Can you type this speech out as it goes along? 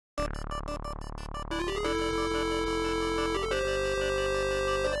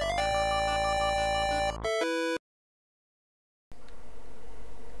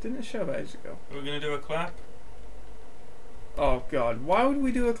Didn't it show ages ago? We're gonna do a clap. Oh god, why would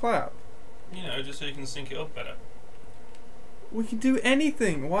we do a clap? You know, just so you can sync it up better. We can do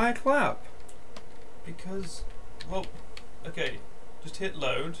anything. Why a clap? Because, well, okay, just hit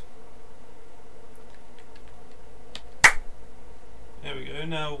load. There we go.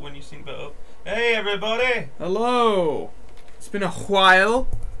 Now, when you sync that up, hey everybody! Hello. It's been a while.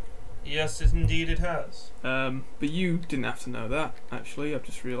 Yes, indeed it has. But you didn't have to know that. Actually, I've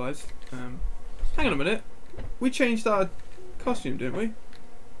just realised. Hang on a minute. We changed our costume, didn't we?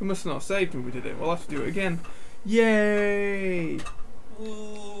 We must not have saved when we did it. We'll have to do it again. Yay!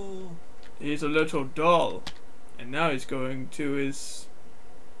 Ooh. He's a little doll, and now he's going to his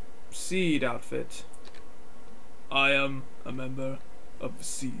seed outfit. I am a member of the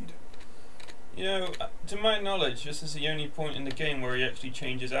seed. You know, to my knowledge, this is the only point in the game where he actually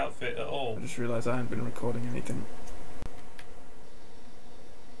changes outfit at all. I just realised I haven't been recording anything.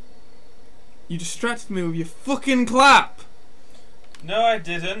 You distracted me with your fucking clap! No, I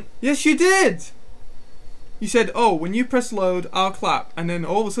didn't. Yes, you did! You said, oh, when you press load, I'll clap, and then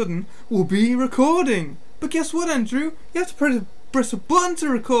all of a sudden, we'll be recording. But guess what, Andrew? You have to press a button to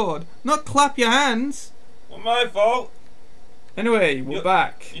record, not clap your hands. Well, my fault. Anyway, we're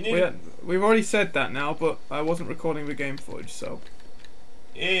back. We've already said that now, but I wasn't recording the game footage, so...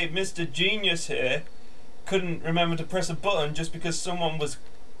 Hey, Mr. Genius here couldn't remember to press a button just because someone was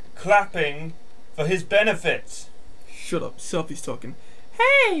clapping for his benefit. Shut up, Selfie's talking.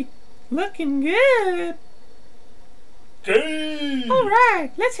 Hey, looking good. Good.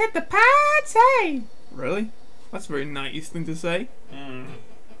 Alright, let's hit the party. Really? That's a very 90s thing to say.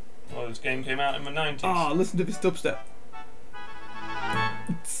 Well, this game came out in the 90s. Ah, listen to this dubstep.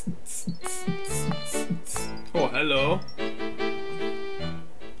 Oh, hello.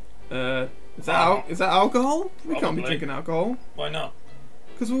 Is that alcohol? We can't be drinking alcohol. Why not?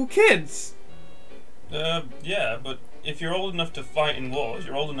 Because we're kids. Yeah, but if you're old enough to fight in wars,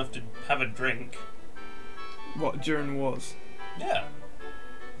 you're old enough to have a drink. What, during wars? Yeah.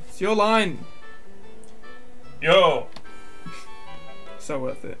 It's your line. Yo. So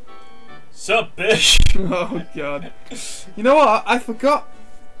worth it. Sup, bitch? Oh, God. You know what? I forgot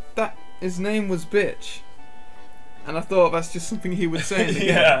that his name was Bitch. And I thought that's just something he would say in the game.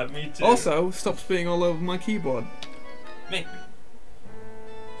 Yeah, me too. Also, stop spitting all over my keyboard. Me.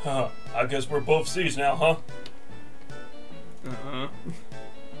 Huh. I guess we're both C's now, huh?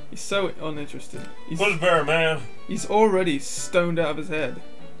 He's so uninterested. What's there, man? He's already stoned out of his head.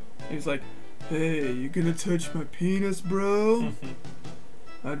 He was like, hey, you gonna touch my penis, bro?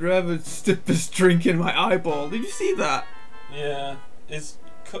 I'd rather stick this drink in my eyeball. Did you see that? Yeah. His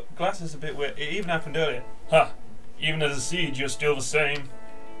glass is a bit weird. It even happened earlier. Huh. Even as a seed, you're still the same.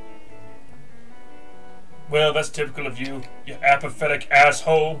 Well, that's typical of you, you apathetic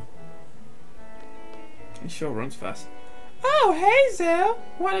asshole. He sure runs fast. Oh, hey, Zell.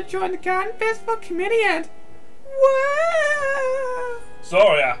 Want to join the Garden Festival committee and... Whoa!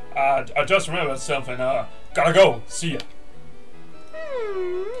 Sorry, I just remembered something. Gotta go. See ya.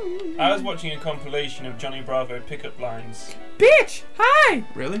 I was watching a compilation of Johnny Bravo pickup lines. Bitch! Hi!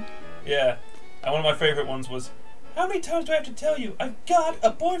 Really? Yeah. And one of my favourite ones was, how many times do I have to tell you I've got a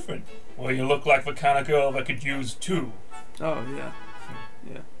boyfriend? Well, you look like the kind of girl that could use two. Oh, yeah.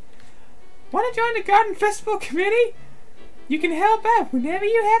 Yeah. Want to join the Garden Festival committee? You can help out whenever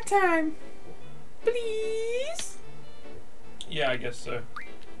you have time. Please? Yeah, I guess so.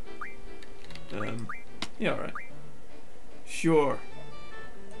 Yeah, alright. Sure.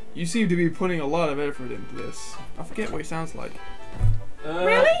 You seem to be putting a lot of effort into this. I forget what he sounds like.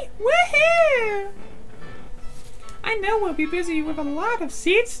 Really? Woohoo! I know we'll be busy with a lot of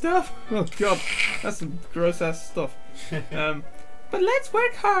seed stuff. Oh god, that's some gross ass stuff. But let's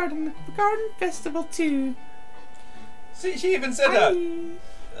work hard on the Garden Festival too. See, she even said that.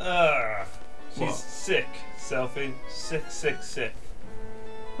 She's What? sick, Selfie. Sick, sick, sick.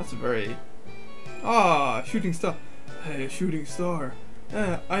 That's a very... Ah, shooting star. Hey, a shooting star.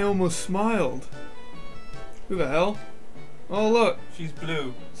 I almost smiled. Who the hell? Oh look. She's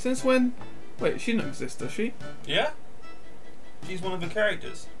blue. Since when? Wait, she doesn't exist, does she? Yeah? She's one of the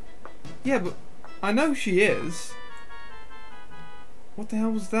characters. Yeah, but I know she is. What the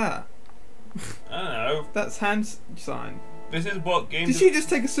hell was that? I don't know. That's hand sign. This is what games... Did she just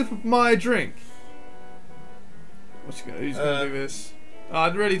take a sip of my drink? Who's gonna do this? I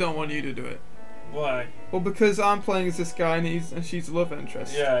really don't want you to do it. Why? Well, because I'm playing as this guy and she's a love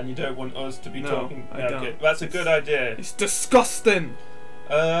interest. Yeah, and you don't want us to be talking... I okay, don't. that's a good idea. It's disgusting!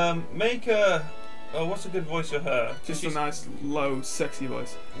 Make a... Oh, what's a good voice for her? Just a nice, low, sexy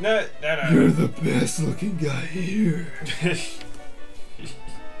voice. No. You're the best looking guy here.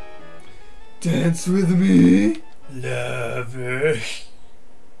 Dance with me? Lover.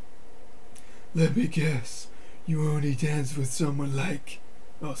 Let me guess. You only dance with someone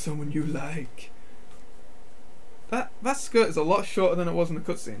someone you like. That skirt is a lot shorter than it was in the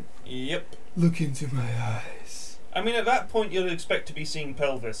cutscene. Yep. Look into my eyes. I mean, at that point, you'd expect to be seeing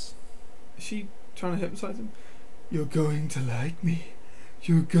pelvis. Is she trying to hypnotize him? You're going to like me.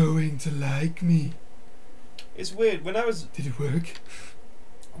 You're going to like me. It's weird. When I was... Did it work?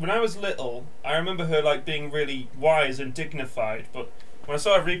 When I was little, I remember her like being really wise and dignified, but when I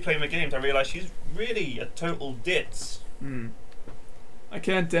started replaying the games, I realised she's really a total ditz. I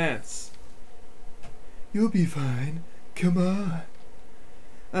can't dance. You'll be fine. Come on.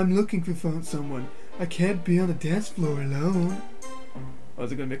 I'm looking for someone. I can't be on the dance floor alone. Oh,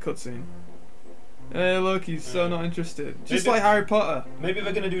 is it going to be a cutscene? Hey, look, he's so not interested. Just like Harry Potter. Maybe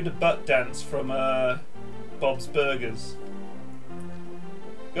they're going to do the butt dance from Bob's Burgers.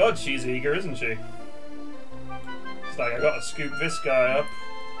 God, she's eager, isn't she? It's like, I gotta scoop this guy up.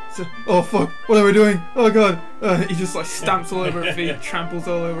 So, oh fuck, what are we doing? Oh god. He just like stamps all over her feet, tramples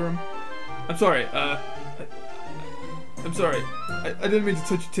all over him. I'm sorry, I'm sorry. I didn't mean to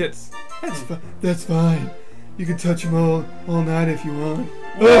touch your tits. That's fine. You can touch them all night if you want.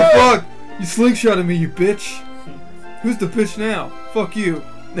 Whoa! Oh fuck! You slingshotted me, you bitch! Who's the bitch now? Fuck you.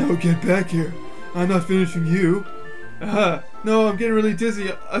 Now get back here. I'm not finishing you. No, I'm getting really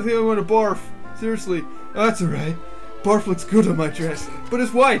dizzy. I think I want to barf. Seriously. That's alright. Barf looks good on my dress, but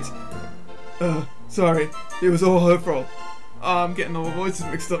it's white. Sorry. It was all her fault. I'm getting all the voices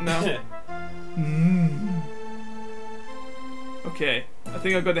mixed up now. Okay, I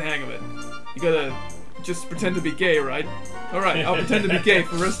think I got the hang of it. You gotta just pretend to be gay, right? Alright, I'll pretend to be gay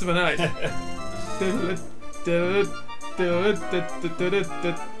for the rest of the night.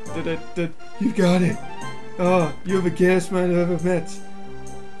 You got it. Oh, you're the gayest man I've ever met.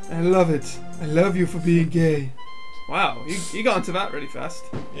 I love it. I love you for being gay. Wow, you got into that really fast.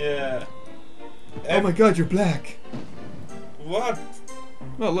 Yeah. Oh my god, you're black. What?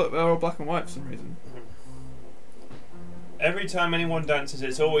 Well, look, they're all black and white for some reason. Every time anyone dances,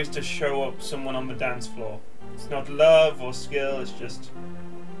 it's always to show up someone on the dance floor. It's not love or skill, it's just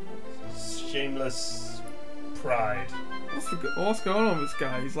shameless pride. What's going on with this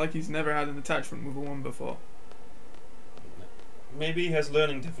guy? He's like he's never had an attachment with a woman before. Maybe he has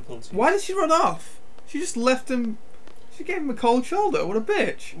learning difficulties. Why did she run off? She just left him. She gave him a cold shoulder. What a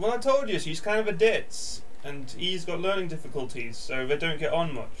bitch. Well, I told you, she's kind of a ditz. And he's got learning difficulties, so they don't get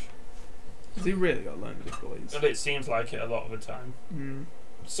on much. Has he really got learning difficulties? Well, it seems like it a lot of the time.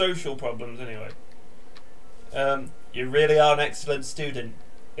 Social problems, anyway. You really are an excellent student.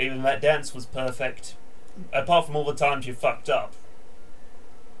 Even that dance was perfect. Apart from all the times you fucked up.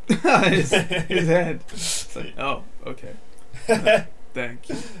 his head. It's like, oh, okay. Thank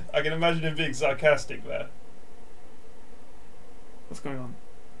you. I can imagine him being sarcastic there. What's going on?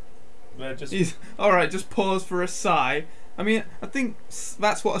 Just alright, just pause for a sigh. I mean, I think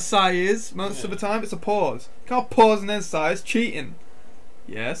that's what a sigh is most of the time. It's a pause. You can't pause and then sigh. It's cheating.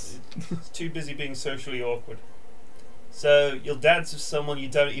 Yes. It's too busy being socially awkward. So, you'll dance with someone you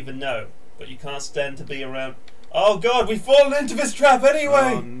don't even know, but you can't stand to be around. Oh god, we've fallen into this trap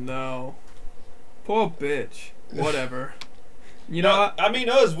anyway! Oh no. Poor bitch. Whatever. You know what? I mean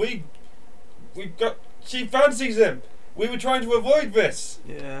us, we got... She fancies him! We were trying to avoid this!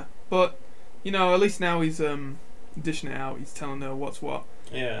 Yeah. But, you know, at least now he's dishing it out. He's telling her what's what.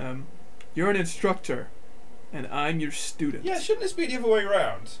 Yeah. You're an instructor, and I'm your student. Yeah, shouldn't this be the other way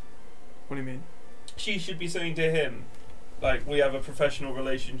around? What do you mean? She should be saying to him, like, we have a professional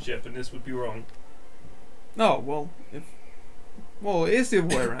relationship and this would be wrong. No, well, it is the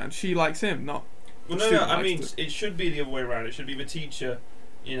other way around. She likes him, not... Well, no, I mean, it should be the other way around. It should be the teacher,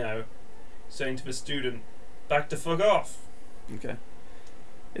 you know, saying to the student, back the fuck off. Okay.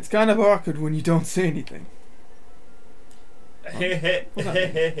 It's kind of awkward when you don't say anything.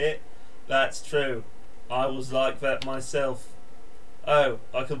 That's true. I was like that myself. Oh,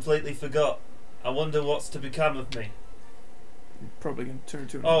 I completely forgot. I wonder what's to become of me. You're probably going to turn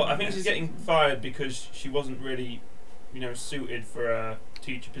to... Oh, I think she's getting fired because she wasn't really, you know, suited for a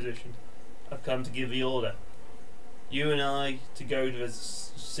teacher position. I've come to give the order. You and I to go to the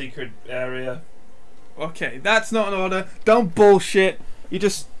secret area. Okay, that's not an order. Don't bullshit. You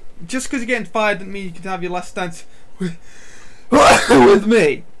just because you're getting fired doesn't mean you can have your last dance with with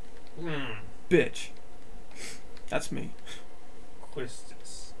me. Bitch. That's me.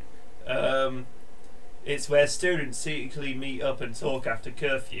 Quistis. It's where students secretly meet up and talk after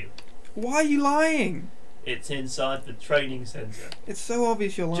curfew. Why are you lying? It's inside the training centre. It's so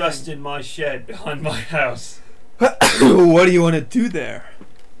obvious you're lying. Just in my shed behind my house. What do you want to do there?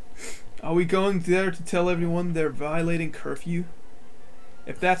 Are we going there to tell everyone they're violating curfew?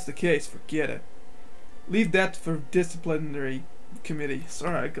 If that's the case, forget it. Leave that for disciplinary committee.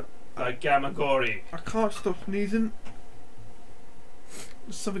 Sorry, Like Gamagori. I can't stop sneezing.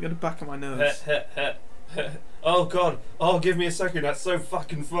 There's something at the back of my nose. Oh god. Oh, give me a second. That's so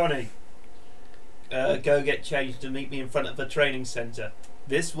fucking funny. Go get changed and meet me in front of the training centre.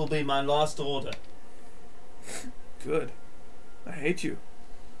 This will be my last order. Good. I hate you.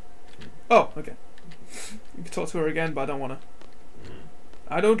 Oh, okay. You can talk to her again, but I don't wanna.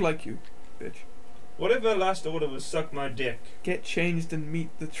 I don't like you, bitch. What if her last order was suck my dick? Get changed and meet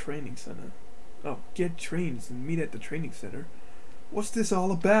the training center. Oh, get changed and meet at the training center. What's this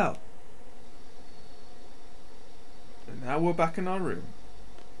all about? And now we're back in our room.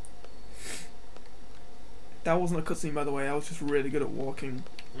 That wasn't a cutscene, by the way. I was just really good at walking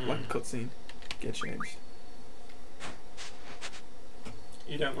like a cutscene. Get changed.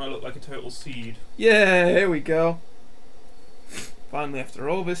 You don't want to look like a total seed. Yeah, here we go. Finally, after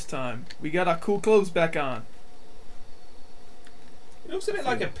all this time, we got our cool clothes back on. He looks a bit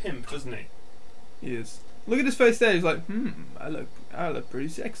like a pimp, doesn't he? He is. Look at his face there. He's like, I look pretty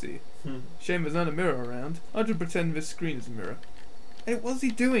sexy. Shame there's not a mirror around. I'll just pretend this screen is a mirror. Hey, what's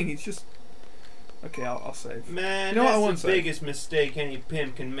he doing? He's just... Okay, I'll save. Man, you know what, that's the biggest mistake any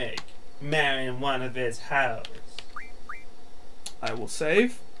pimp can make. Marrying one of his hoes. I will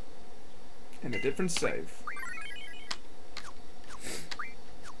save. And a different save.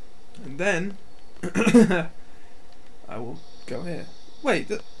 And then... I will go here.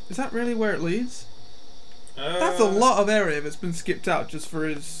 Wait, is that really where it leads? That's a lot of area that's been skipped out just for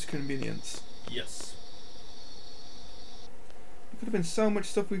his convenience. Yes. There could have been so much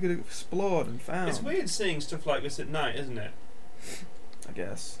stuff we could have explored and found. It's weird seeing stuff like this at night, isn't it? I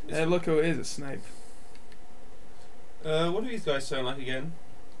guess. Hey, look who it is, it's Snape. What do these guys sound like again?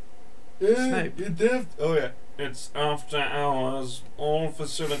 Snape. Oh yeah. It's after hours. All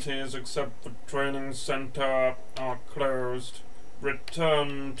facilities except the training center are closed.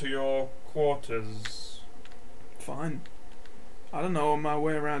 Return to your quarters. Fine. I don't know my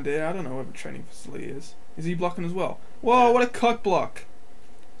way around here. I don't know where the training facility is. Is he blocking as well? Whoa, Yeah. what a cock block!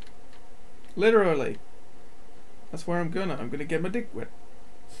 Literally. That's where I'm gonna get my dick wet.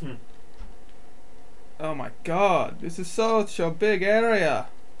 Oh my god, this is such a big area.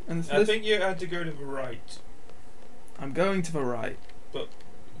 And I think you had to go to the right. I'm going to the right. But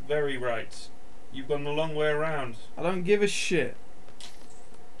very right. You've gone a long way around. I don't give a shit.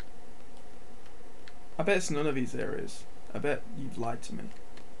 I bet it's none of these areas. I bet you've lied to me.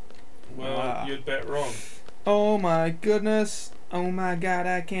 Well, you'd bet wrong. Oh my goodness. Oh my god,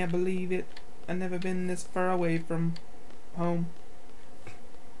 I can't believe it. I've never been this far away from home.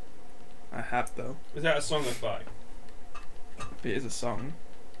 I have though. Is that a song of by? It is a song.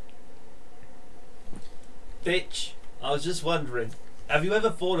 Bitch, I was just wondering, have you ever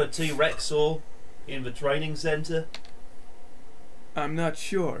fought a T-Rex or in the training center? I'm not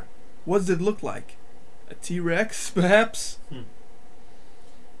sure. What does it look like? A T-Rex, perhaps?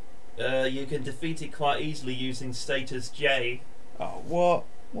 You can defeat it quite easily using status J. Oh, what?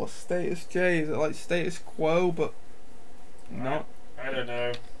 What's status J? Is it like status quo, but not? I don't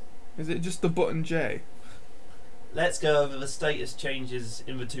know. Is it just the button J? Let's go over the status changes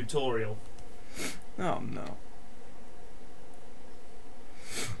in the tutorial. Oh no.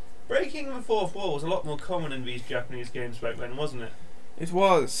 Breaking the fourth wall was a lot more common in these Japanese games back then, wasn't it? It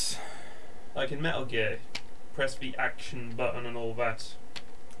was. Like in Metal Gear. Press the action button and all that.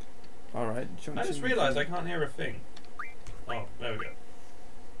 Alright, I just realised I can't hear a thing. Oh, there we go.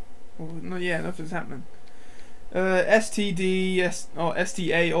 Well, no, yeah, nothing's happening.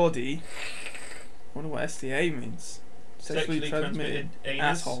 STA or D. I wonder what STA means. Sexually transmitted anus.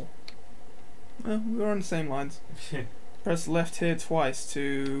 asshole. Well, we were on the same lines. Press left here twice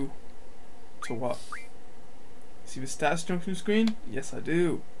to what? See the status junction screen? Yes, I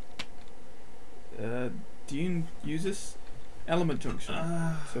do. Do you use this? Element junction.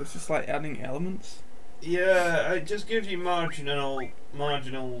 So it's just like adding elements? Yeah, it just gives you marginal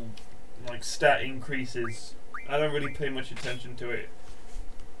like stat increases. I don't really pay much attention to it.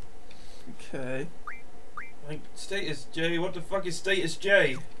 Okay. Like status J, what the fuck is status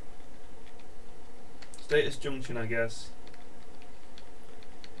J? Status junction, I guess.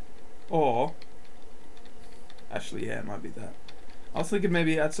 Or actually, yeah, it might be that. I was thinking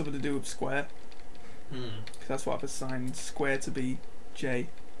maybe it had something to do with square. Because that's what I've assigned square to be J.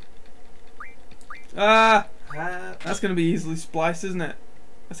 Ah! That's gonna be easily spliced, isn't it?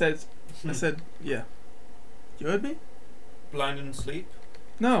 I said, yeah. You heard me? Blind and sleep?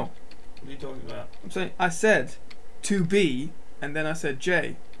 No. What are you talking about? I'm saying, I said to be, and then I said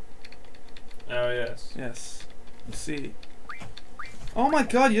J. Oh, yes. Yes. Let's see. Oh my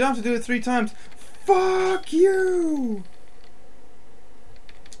god, you don't have to do it 3 times. Fuck you!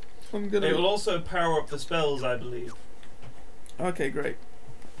 I'm gonna... It will also power up the spells, I believe. Okay, great.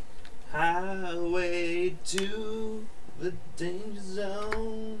 Highway to the danger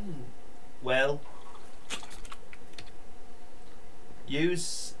zone. Well,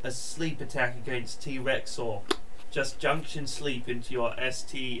 use a sleep attack against T-Rex or just junction sleep into your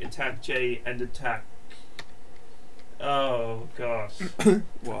ST attack J and attack. Oh gosh.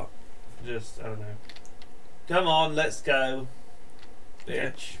 What? Just, I don't know. Come on, let's go. Bitch.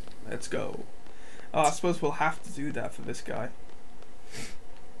 Okay, let's go. Oh, I suppose we'll have to do that for this guy.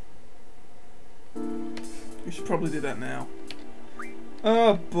 We should probably do that now.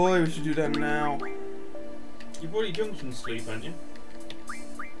 Oh boy, we should do that now. You've already junction sleep, haven't you?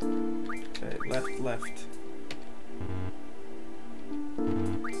 Okay, left, left.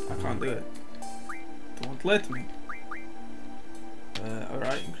 I can't do it. Don't let me.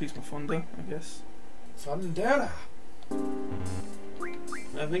 Alright, increase my thunder, I guess. Thunder.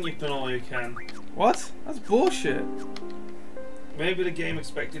 I think you've done all you can. What? That's bullshit. Maybe the game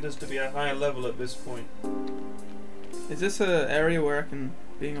expected us to be a higher level at this point. Is this an area where I can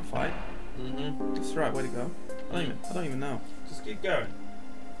be in a fight? Mm-hmm. That's the right way to go. I don't even know. Just keep going.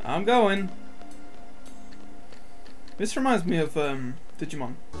 I'm going. This reminds me of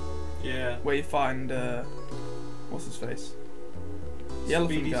Digimon, Yeah. where you find what's his face? The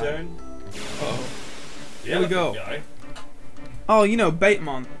elephant Speedy guy. Zone. Oh. The Here we go. elephant guy. Oh, you know,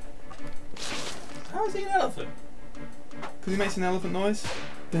 Batemon. How is he an elephant? Because he makes an elephant noise.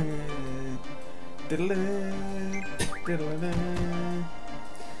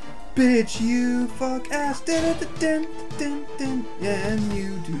 Bitch, you fuck ass. Yeah, and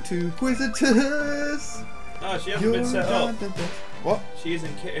you do too, Quizitous. Oh, she hasn't been set up. What? She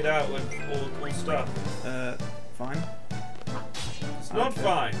isn't kitted out with all the cool stuff. Fine. It's not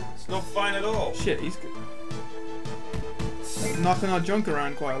fine. It's not fine at all. Shit, he's good. Knocking our junk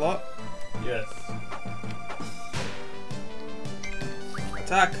around quite a lot. Yes.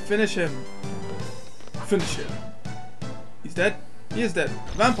 Attack, finish him. Finish him. He's dead. He is dead.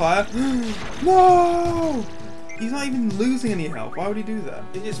 Vampire. No! He's not even losing any health. Why would he do that?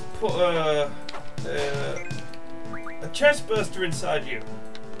 He just put a chest burster inside you.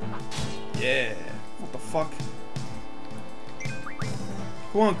 Yeah. What the fuck?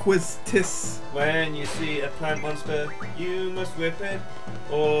 Come on, Quiztis. When you see a plant monster, you must whip it,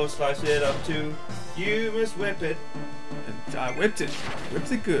 or slice it up too. You must whip it. I whipped it.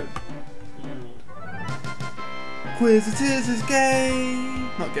 Whipped it good. Quizzitis is gay.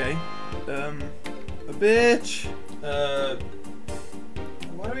 Not gay. A bitch.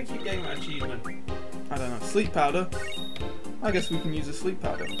 Why do we keep getting that achievement? I don't know. Sleep powder. I guess we can use a sleep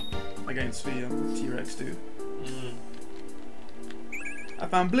powder against the T-Rex dude. I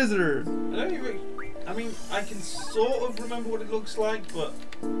found Blizzard. I mean, I can sort of remember what it looks like, but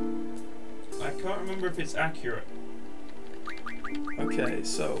I can't remember if it's accurate. Okay,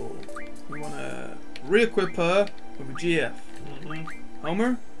 so we want to re-equip her with a GF.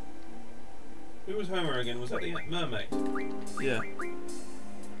 Homer? Who was Homer again? Was that the mermaid? Yeah.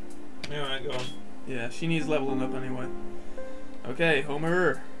 Alright, go on. Yeah, she needs leveling up anyway. Okay,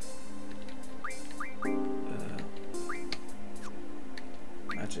 Homer.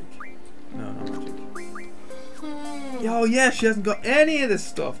 Magic. No, not magic. Oh yeah, she hasn't got any of this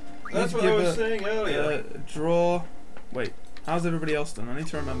stuff. That's what I was saying earlier. Draw. Wait, how's everybody else done? I need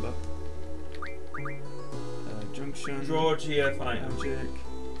to remember. Junction. Draw GFI. Magic.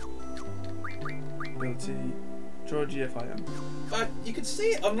 Ability. Draw GFIM. But you can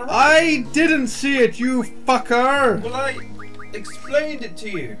see it on the right. I didn't see it, you fucker! Well, I explained it to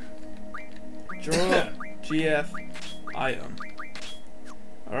you. Draw GFIM.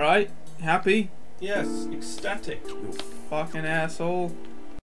 Alright, happy? Yes, ecstatic. You fucking asshole.